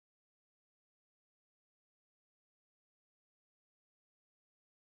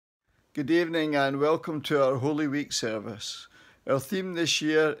Good evening and welcome to our Holy Week service. Our theme this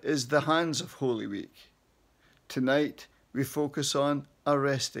year is the hands of Holy Week. Tonight we focus on our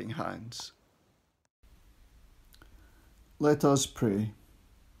resting hands. Let us pray.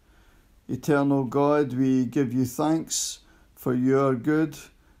 Eternal God, we give you thanks for you are good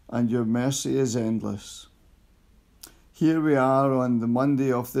and your mercy is endless. Here we are on the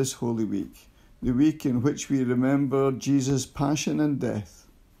Monday of this Holy Week, the week in which we remember Jesus' passion and death.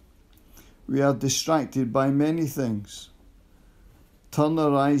 We are distracted by many things. Turn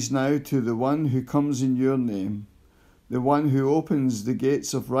our eyes now to the one who comes in your name, the one who opens the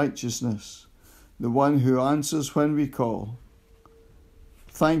gates of righteousness, the one who answers when we call.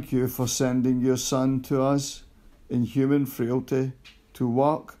 Thank you for sending your Son to us in human frailty to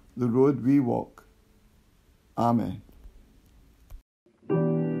walk the road we walk. Amen.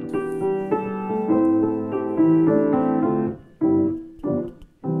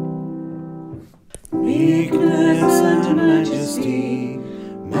 Meekness and majesty,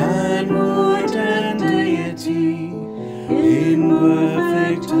 manhood and deity, in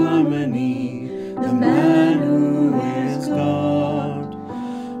perfect harmony, the man who is God,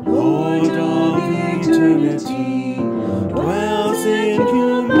 Lord of eternity, dwells in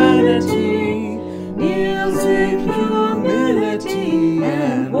humanity, kneels in humility,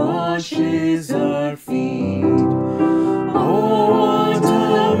 and washes our feet. Oh, what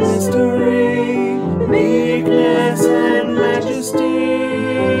a mystery! Meekness and majesty,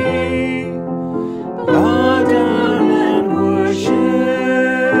 bow down and worship,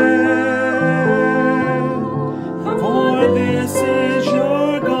 for this is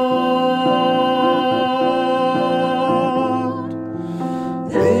your God.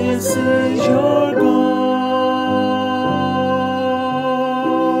 This is your God.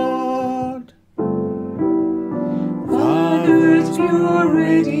 Father's pure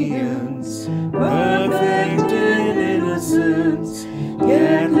radiance, perfect in innocence,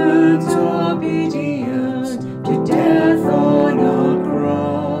 yet learns obedience to death on a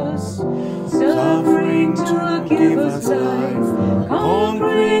cross, suffering to give us life,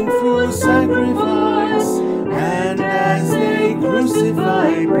 conquering through sacrifice, and as they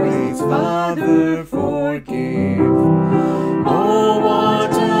crucify, praise, Father, forgive. Oh,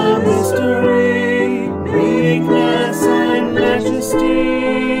 what a mystery, meekness and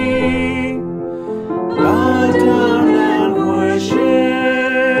majesty. Bow down and worship,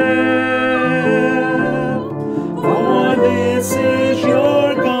 for this is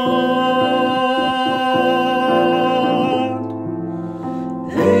your God.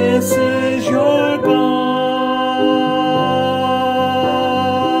 This is your God.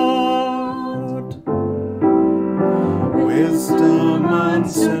 Wisdom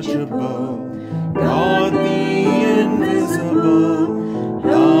unsearchable, God the invisible,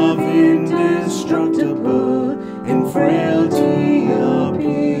 love indestructible, in frailty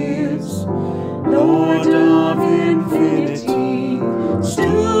appears, Lord of infinity,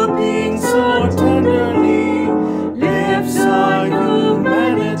 stooping so tenderly, lifts our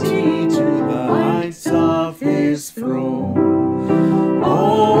humanity to the heights of his throne.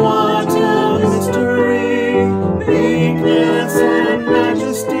 Oh, what a mystery, meekness and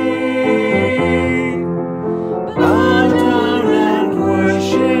majesty. Bow down and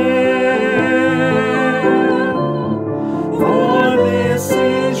worship, for this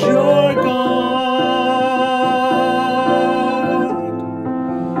is your God.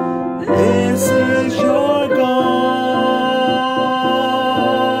 This is your God.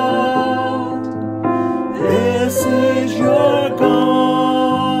 This is your God.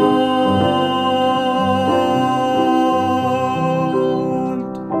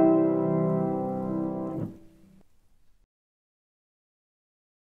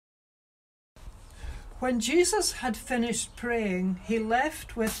 When Jesus had finished praying, he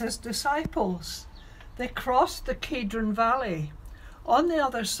left with his disciples. They crossed the Kidron Valley. On the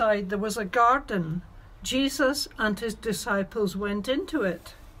other side there was a garden. Jesus and his disciples went into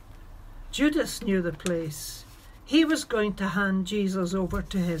it. Judas knew the place. He was going to hand Jesus over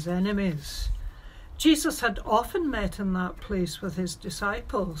to his enemies. Jesus had often met in that place with his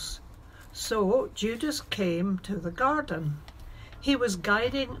disciples. So Judas came to the garden. He was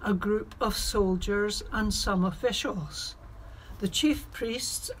guiding a group of soldiers and some officials. The chief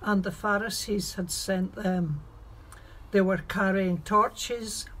priests and the Pharisees had sent them. They were carrying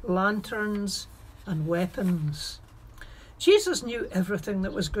torches, lanterns, and weapons. Jesus knew everything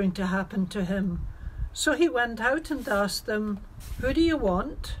that was going to happen to him, so he went out and asked them, "Who do you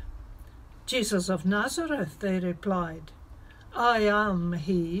want?" "Jesus of Nazareth," they replied. "I am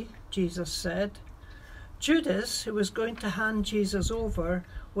he," Jesus said. Judas, who was going to hand Jesus over,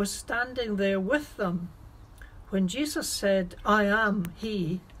 was standing there with them. When Jesus said, "I am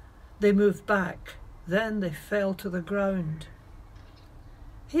he," they moved back. Then they fell to the ground.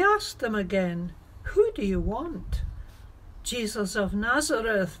 He asked them again, "Who do you want?" "Jesus of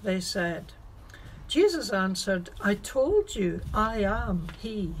Nazareth," they said. Jesus answered, "I told you, I am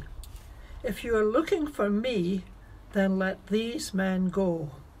he. If you are looking for me, then let these men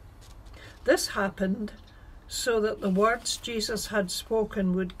go." This happened so that the words Jesus had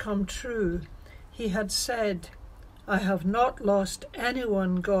spoken would come true. He had said, "I have not lost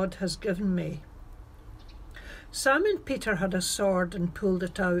anyone God has given me." Simon Peter had a sword and pulled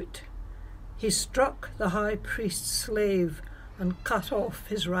it out. He struck the high priest's slave and cut off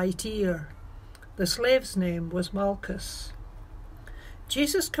his right ear. The slave's name was Malchus.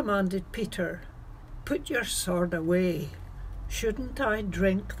 Jesus commanded Peter, "Put your sword away. Shouldn't I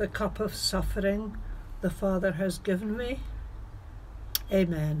drink the cup of suffering the Father has given me?"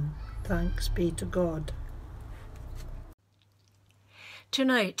 Amen. Thanks be to God.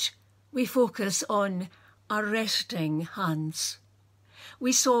 Tonight, we focus on arresting hands.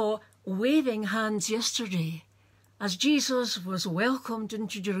 We saw waving hands yesterday as Jesus was welcomed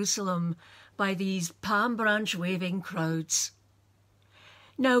into Jerusalem by these palm branch waving crowds.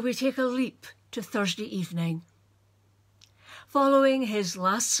 Now we take a leap to Thursday evening. Following his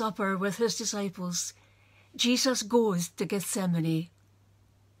Last Supper with his disciples, Jesus goes to Gethsemane.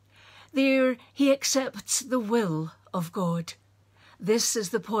 There he accepts the will of God. This is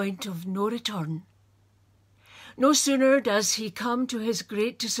the point of no return. No sooner does he come to his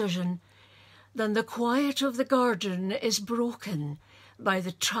great decision than the quiet of the garden is broken by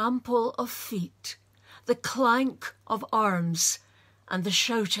the trample of feet, the clank of arms, and the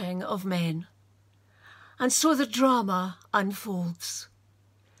shouting of men. And so the drama unfolds.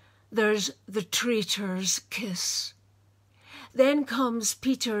 There's the traitor's kiss. Then comes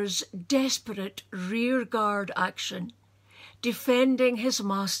Peter's desperate rearguard action, defending his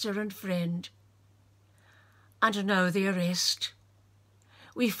master and friend. And now the arrest.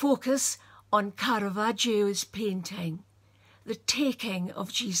 We focus on Caravaggio's painting, The Taking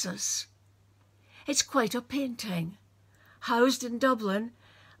of Jesus. It's quite a painting, housed in Dublin,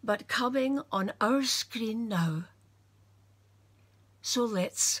 but coming on our screen now. So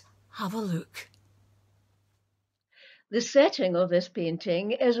let's have a look. The setting of this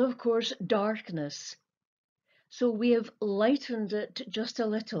painting is, of course, darkness. So we have lightened it just a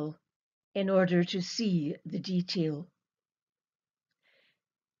little in order to see the detail.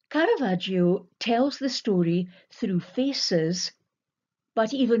 Caravaggio tells the story through faces,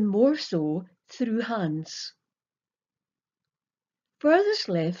 but even more so through hands. Furthest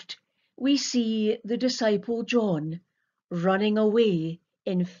left, we see the disciple John running away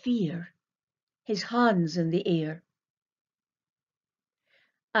in fear, his hands in the air.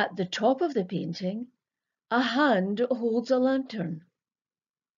 At the top of the painting, a hand holds a lantern.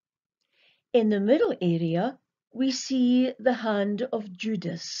 In the middle area, we see the hand of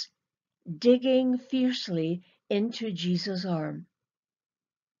Judas digging fiercely into Jesus' arm.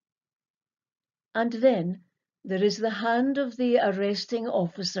 And then there is the hand of the arresting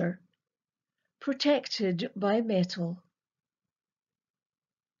officer, protected by metal.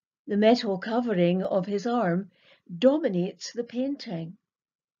 The metal covering of his arm dominates the painting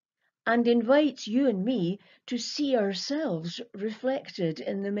and invites you and me to see ourselves reflected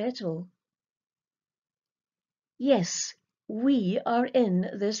in the metal. Yes, we are in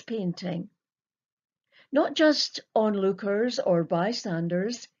this painting. Not just onlookers or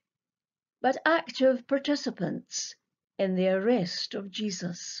bystanders, but active participants in the arrest of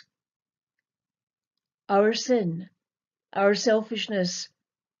Jesus. Our sin, our selfishness,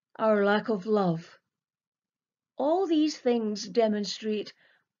 our lack of love, all these things demonstrate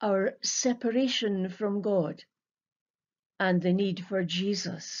our separation from God and the need for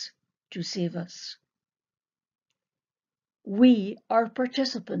Jesus to save us. We are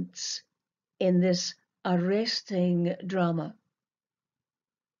participants in this arresting drama.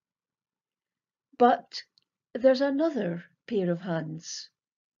 But there's another pair of hands.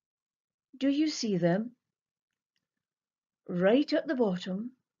 Do you see them? Right at the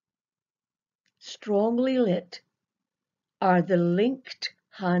bottom, strongly lit, are the linked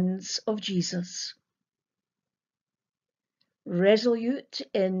hands of Jesus. Resolute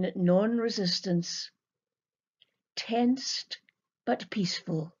in non-resistance, tensed but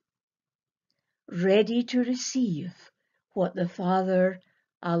peaceful, ready to receive what the Father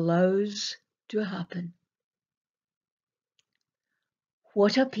allows to happen.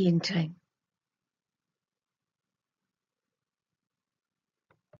 What a painting!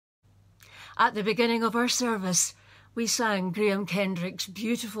 At the beginning of our service, we sang Graham Kendrick's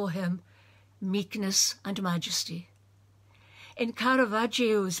beautiful hymn, Meekness and Majesty. In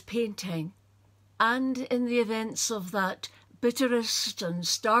Caravaggio's painting, and in the events of that bitterest and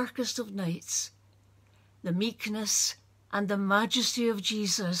starkest of nights, the meekness and the majesty of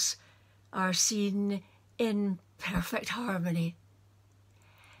Jesus are seen in perfect harmony.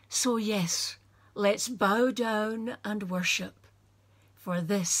 So yes, let's bow down and worship, for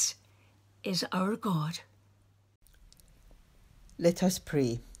this is our God. Let us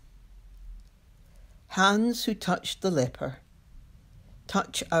pray. Hands who touched the leper,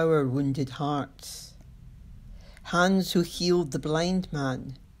 touch our wounded hearts. Hands who healed the blind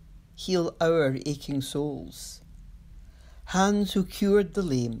man, heal our aching souls. Hands who cured the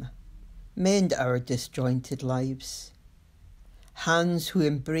lame, mend our disjointed lives. Hands who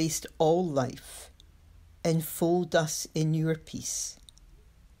embraced all life, enfold us in your peace.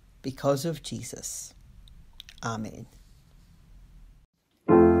 Because of Jesus. Amen.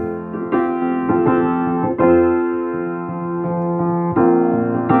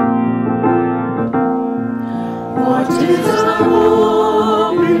 What is our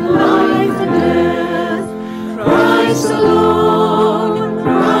hope in life and death? Christ alone,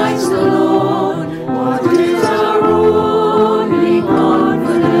 Christ alone. What is our only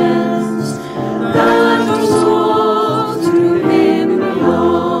confidence? That our souls to Him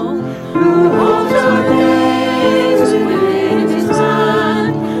belong, who holds our days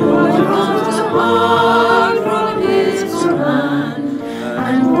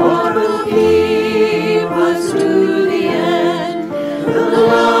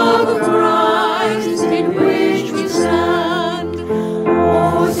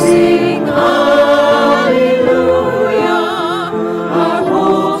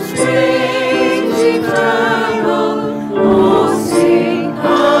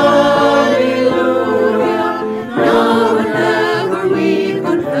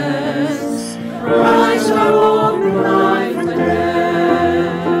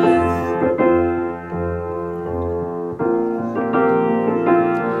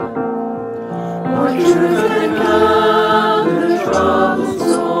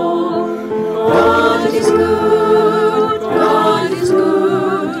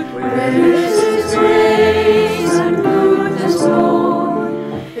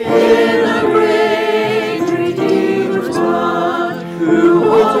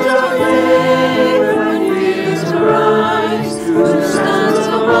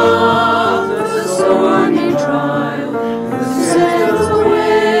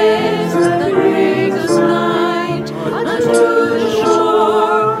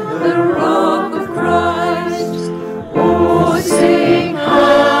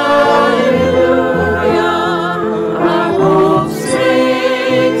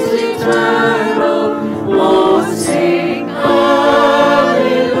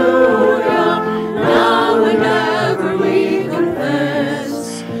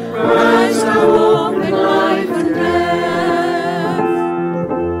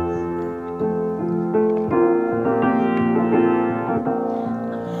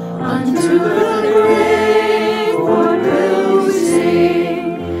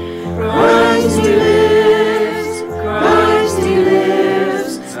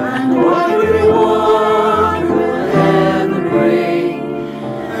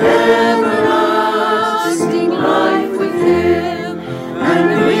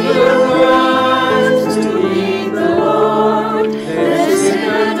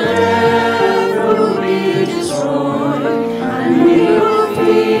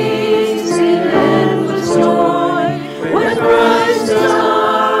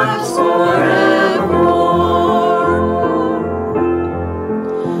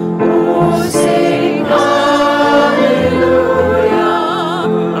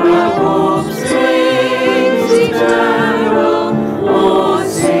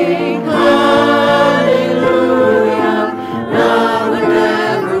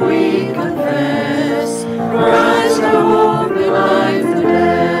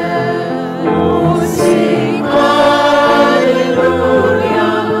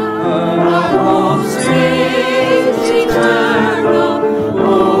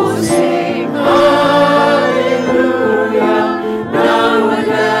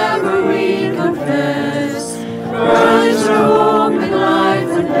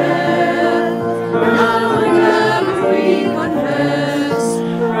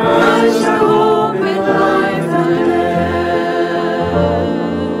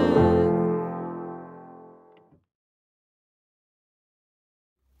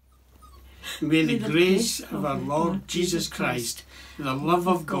may the grace of our Lord Jesus Christ, the love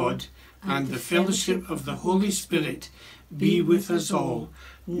of God, and the fellowship of the Holy Spirit be with us all,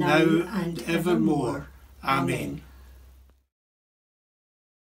 now and evermore. Amen.